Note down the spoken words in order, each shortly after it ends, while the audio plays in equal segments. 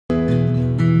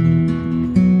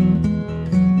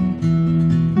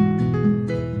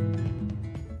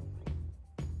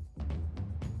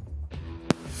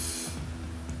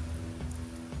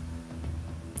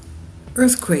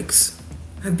Earthquakes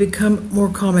have become more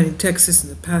common in Texas in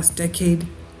the past decade,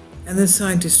 and the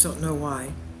scientists don't know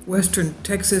why. Western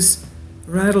Texas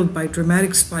rattled by a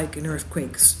dramatic spike in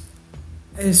earthquakes.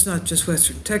 And it's not just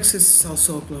Western Texas, it's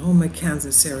also Oklahoma,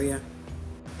 Kansas area.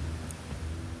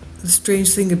 The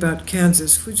strange thing about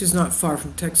Kansas, which is not far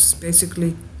from Texas,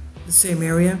 basically the same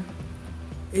area,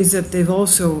 is that they've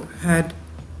also had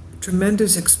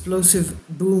tremendous explosive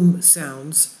boom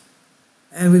sounds.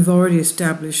 And we've already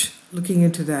established, looking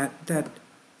into that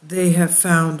they have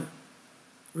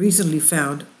recently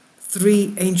found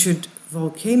 3 ancient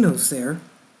volcanoes there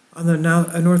on the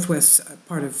northwest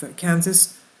part of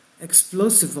Kansas,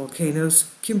 explosive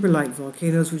volcanoes, kimberlite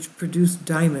volcanoes, which produce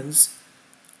diamonds.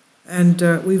 And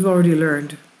we've already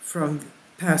learned from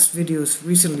past videos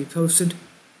recently posted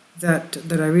that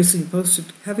I recently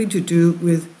posted having to do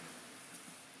with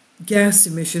gas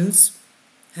emissions,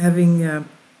 having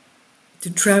to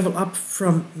travel up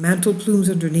from mantle plumes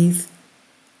underneath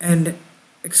and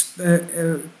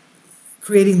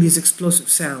creating these explosive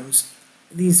sounds.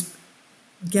 These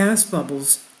gas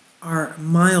bubbles are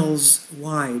miles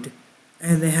wide,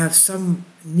 and they have some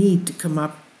need to come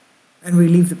up and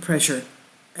relieve the pressure,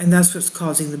 and that's what's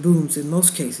causing the booms in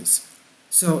most cases.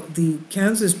 So the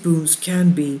Kansas booms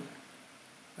can be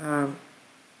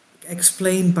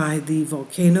explained by the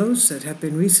volcanoes that have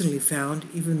been recently found,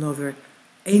 even though they're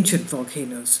ancient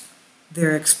volcanoes.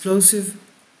 They're explosive,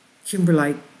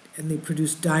 kimberlite, and they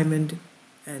produce diamond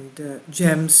and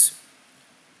gems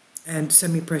and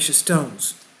semi-precious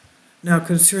stones. Now,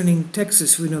 concerning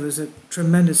Texas, we know there's a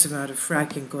tremendous amount of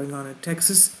fracking going on in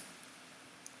Texas.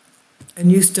 A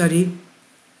new study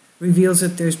reveals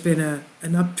that there's been an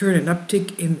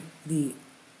uptick in the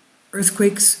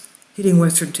earthquakes hitting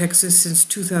western Texas since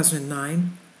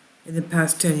 2009 in the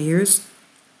past 10 years.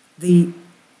 The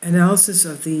analysis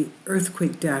of the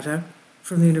earthquake data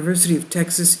from the University of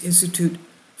Texas Institute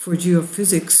for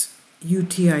Geophysics,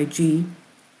 UTIG,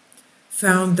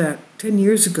 found that 10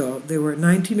 years ago there were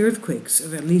 19 earthquakes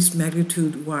of at least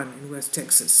magnitude 1 in West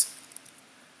Texas.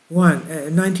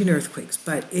 19 earthquakes,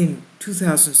 but in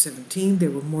 2017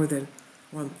 there were more than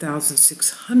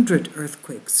 1,600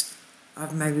 earthquakes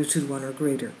of magnitude 1 or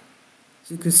greater.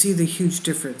 So you can see the huge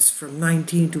difference from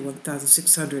 19 to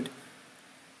 1,600.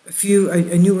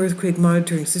 A new earthquake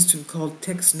monitoring system called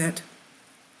TexNet,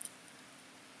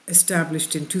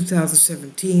 established in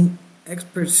 2017.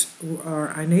 Experts are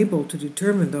unable to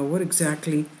determine, though, what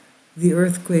exactly the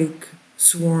earthquake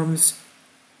swarms,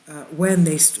 when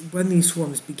these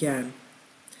swarms began.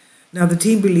 Now, the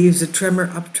team believes the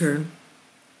tremor upturn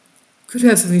could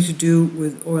have something to do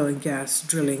with oil and gas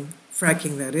drilling,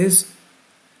 fracking that is,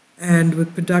 and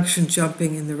with production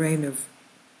jumping in the reign of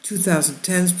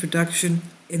 2010's production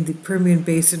in the Permian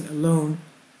Basin alone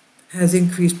has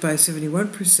increased by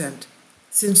 71%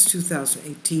 since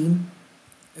 2018,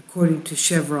 according to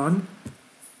Chevron.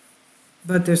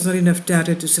 But there's not enough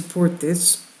data to support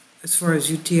this, as far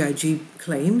as UTIG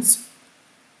claims.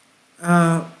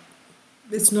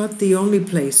 It's not the only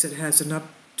place that has an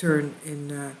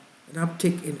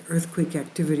uptick in earthquake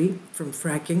activity from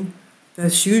fracking.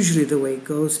 That's usually the way it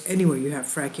goes. Anywhere you have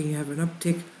fracking, you have an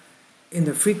uptick in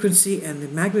the frequency and the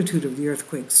magnitude of the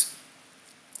earthquakes.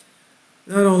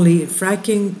 Not only in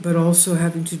fracking, but also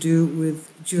having to do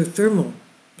with geothermal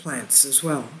plants as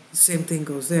well. The same thing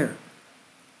goes there.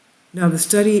 Now, the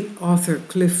study author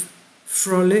Cliff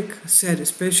Froelich said,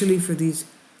 especially for these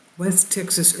West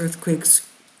Texas earthquakes,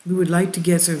 we would like to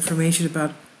get some information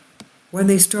about when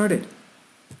they started.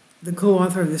 The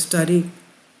co-author of the study,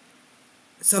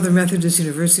 Southern Methodist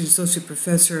University Associate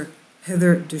Professor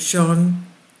Heather DeShawn,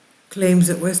 claims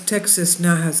that West Texas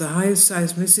now has the highest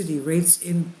seismicity rates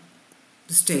in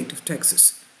the state of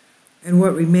Texas, and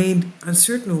what remained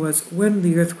uncertain was when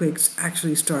the earthquakes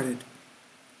actually started.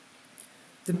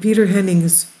 The Peter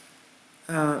Hennings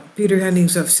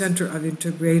of Center of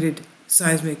Integrated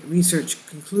Seismic Research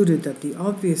concluded that the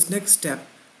obvious next step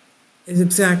is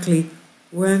exactly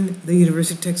when the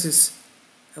University of Texas,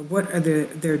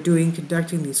 they're doing,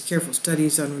 conducting these careful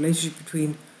studies on relationship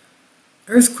between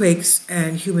earthquakes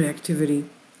and human activity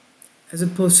as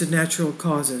opposed to natural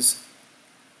causes.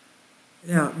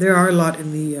 Now, there are a lot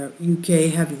in the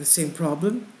UK having the same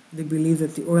problem. They believe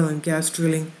that the oil and gas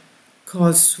drilling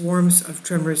caused swarms of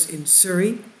tremors in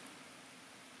Surrey,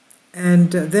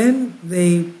 and then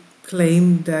they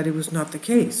claim that it was not the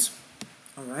case.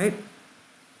 All right.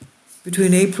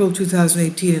 Between April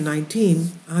 2018 and 19,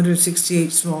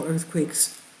 168 small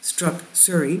earthquakes struck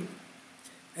Surrey,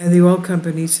 and the oil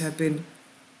companies have been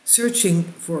searching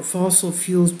for fossil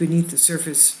fuels beneath the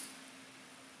surface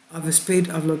of a spate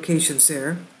of locations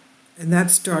there, and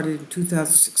that started in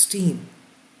 2016.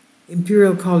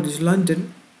 Imperial College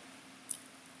London,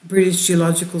 British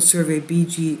Geological Survey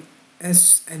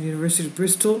BGS, and University of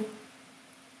Bristol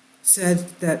said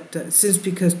that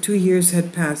because 2 years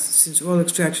had passed since oil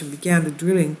extraction began, the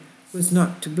drilling was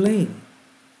not to blame.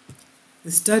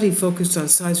 The study focused on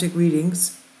seismic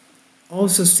readings,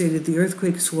 also stated the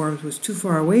earthquake swarms was too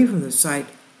far away from the site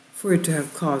for it to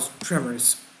have caused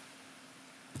tremors.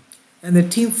 And the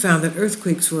team found that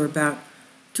earthquakes were about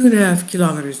 2.5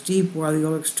 kilometers deep, while the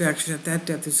oil extraction at that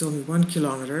depth is only 1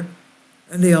 kilometer.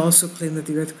 And they also claim that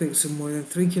the earthquakes are more than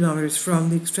 3 kilometers from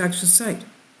the extraction site.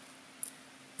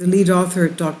 The lead author,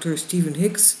 Dr. Stephen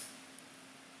Hicks,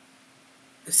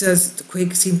 says the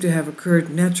quake seemed to have occurred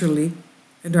naturally,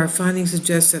 and our findings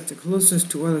suggest that the closeness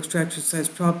to oil extraction sites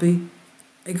is probably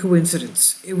a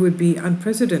coincidence. It would be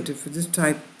unprecedented for this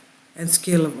type and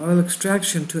scale of oil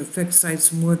extraction to affect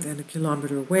sites more than a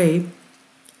kilometer away.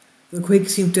 The quake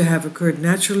seemed to have occurred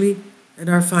naturally, and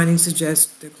our findings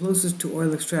suggest the closest to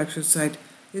oil extraction site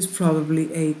is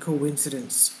probably a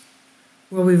coincidence.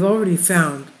 Well, we've already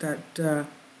found that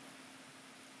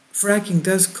fracking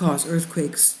does cause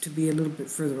earthquakes to be a little bit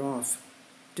further off,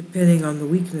 depending on the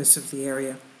weakness of the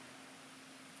area.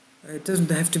 It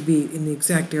doesn't have to be in the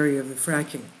exact area of the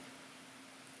fracking.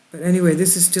 But anyway,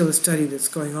 this is still a study that's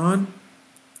going on,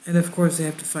 and of course they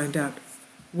have to find out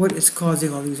what is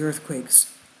causing all these earthquakes.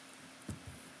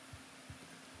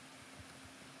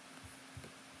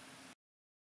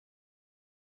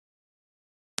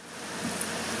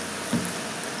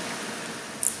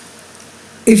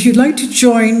 If you'd like to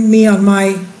join me on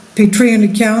my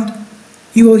Patreon account,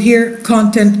 you will hear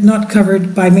content not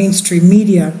covered by mainstream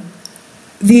media.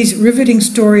 These riveting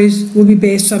stories will be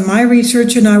based on my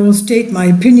research, and I will state my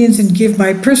opinions and give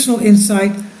my personal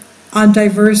insight on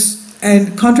diverse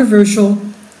and controversial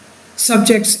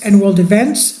subjects and world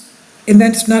events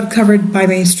not covered by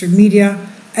mainstream media,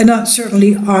 and not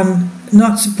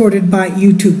supported by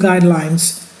YouTube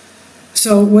guidelines.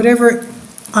 So whatever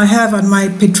I have on my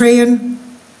Patreon,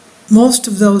 most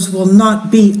of those will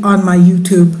not be on my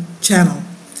YouTube channel.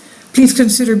 Please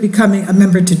consider becoming a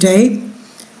member today.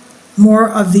 More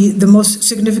of the most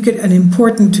significant and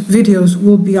important videos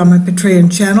will be on my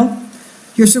Patreon channel.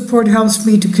 Your support helps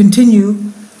me to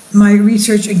continue my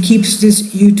research and keeps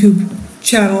this YouTube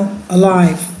channel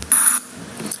alive.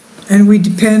 And we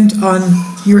depend on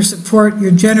your support,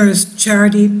 your generous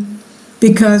charity,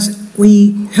 because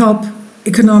we help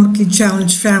economically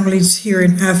challenged families here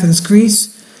in Athens,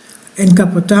 Greece, in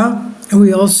Kapota, and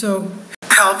we also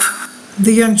help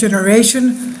the young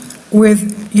generation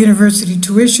with university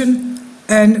tuition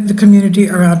and the community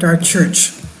around our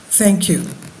church. Thank you.